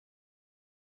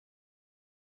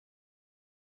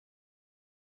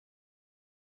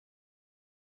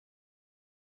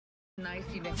Nice,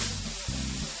 you know.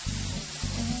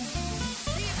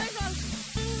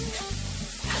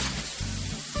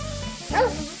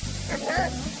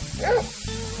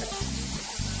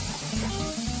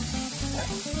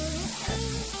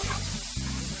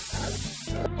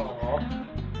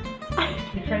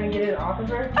 You trying to get it off of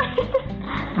her?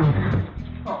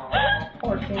 Aw,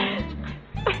 poor thing.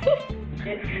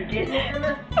 You getting it,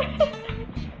 Emma?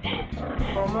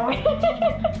 Almost?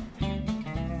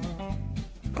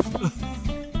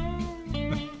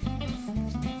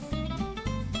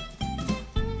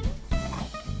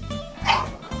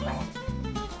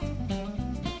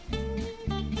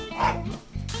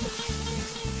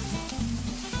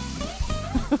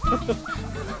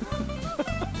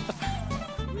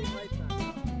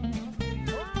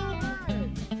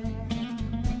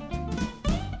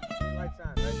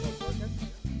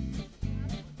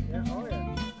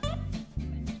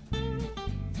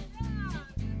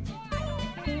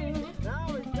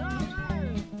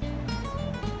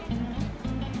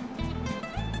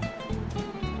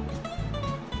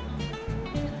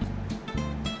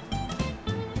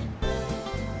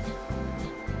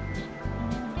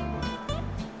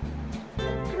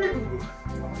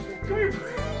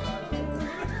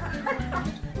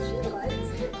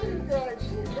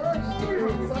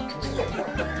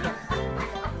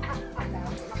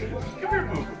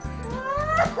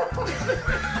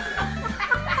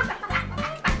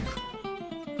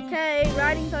 Okay,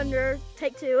 Riding Thunder,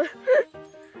 take 2.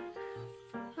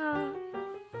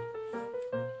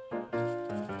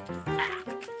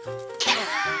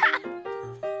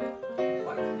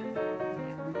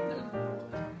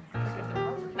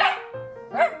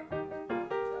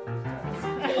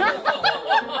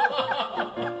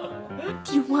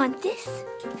 Do you want this?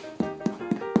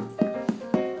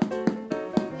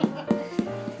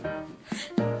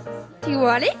 Do you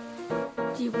want it?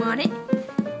 Do you want it?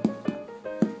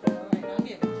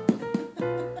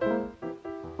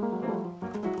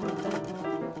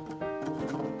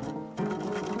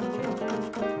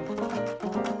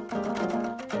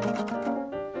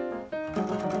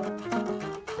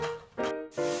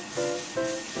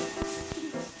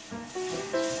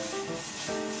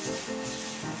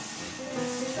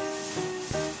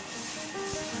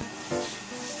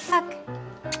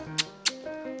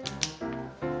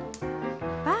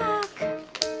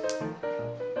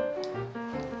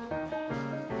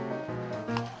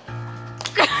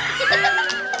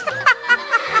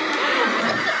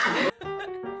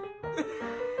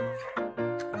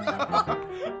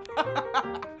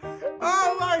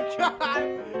 Oh my god!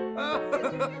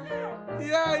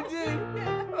 Yeah, I did!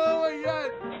 Oh my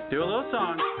god! Do a little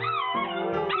song.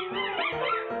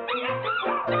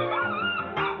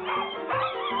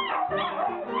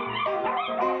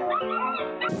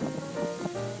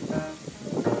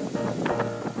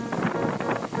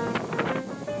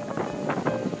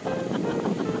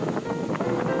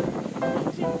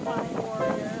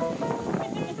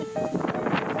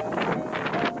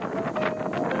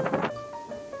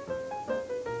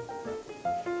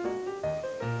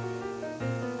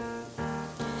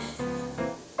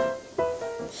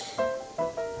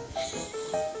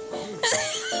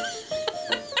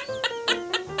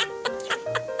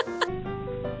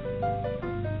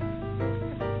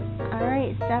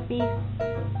 Alright, Steffi,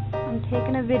 I'm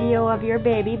taking a video of your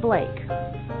baby Blake.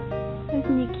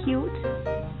 Isn't he cute?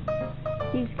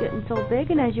 He's getting so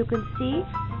big, and as you can see,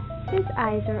 his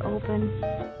eyes are open.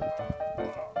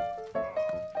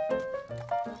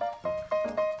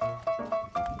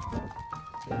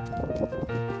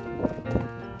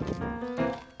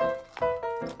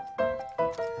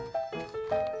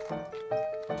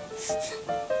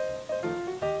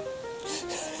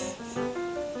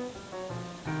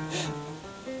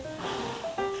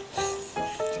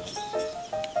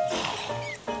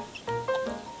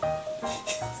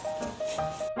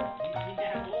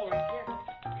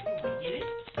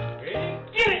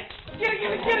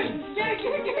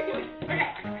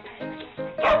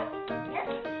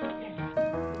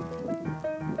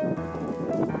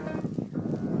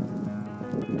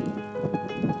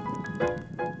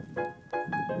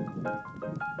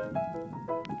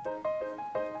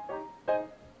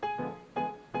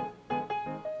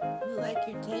 Like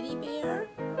your teddy bear?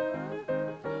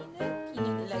 Peanut?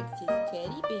 Peanut likes his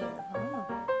teddy bear, huh?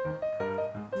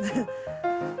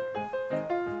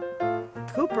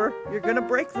 Cooper, you're gonna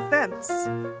break the fence.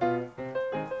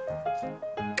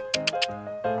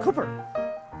 Cooper!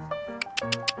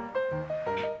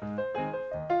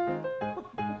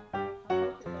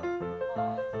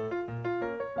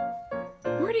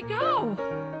 Where'd he go?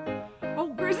 Oh,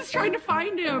 Grizz is trying to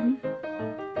find him.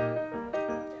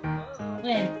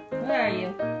 When? Where are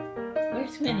you?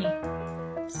 Where's Winnie?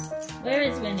 Where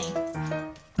is Winnie?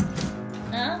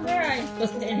 Huh? Where are you,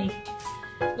 Winnie?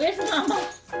 Where's Mama?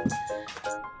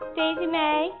 Daisy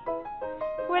Mae,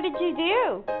 what did you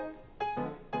do?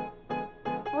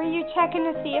 Were you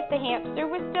checking to see if the hamster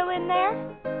was still in there?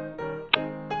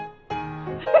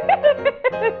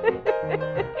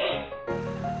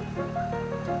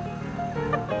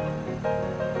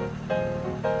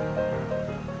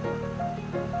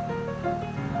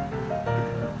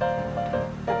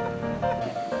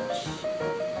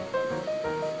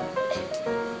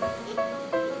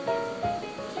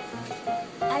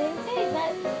 I didn't say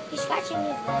that. He's scratching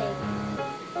his leg.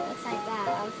 Looks like that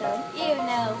also. Ew,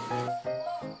 no.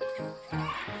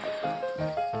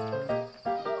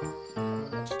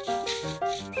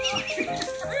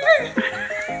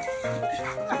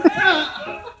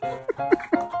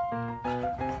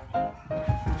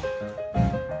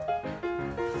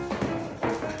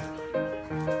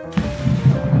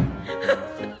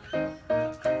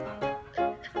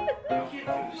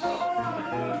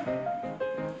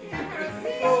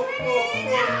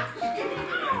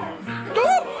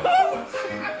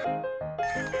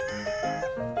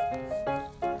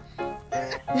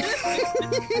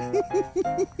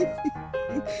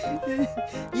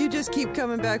 You just keep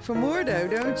coming back for more though,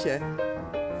 don't you?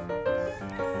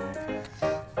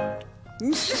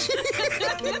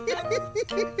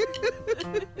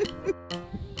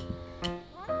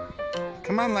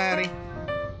 Come on, laddie.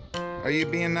 Are you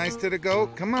being nice to the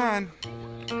goat? Come on.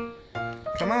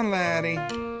 Come on, laddie.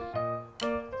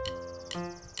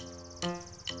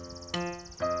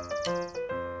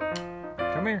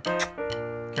 Come here.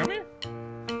 Come here.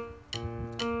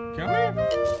 Come here.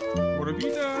 What have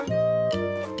you done?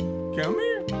 Come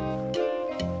here.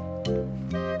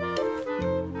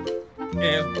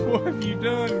 And what have you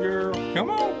done, girl? Come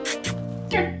on.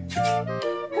 Here.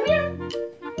 Come here.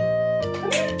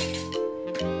 Come here.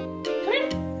 Come here.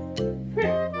 Come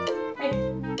here. Hey,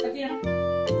 Athena.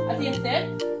 Athena, sit.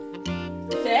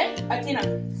 Sit. Athena,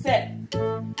 sit.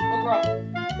 Good girl.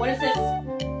 What is this?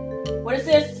 What is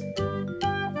this?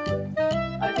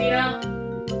 Athena.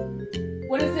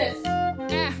 What is this?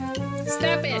 Ah,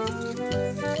 stop it.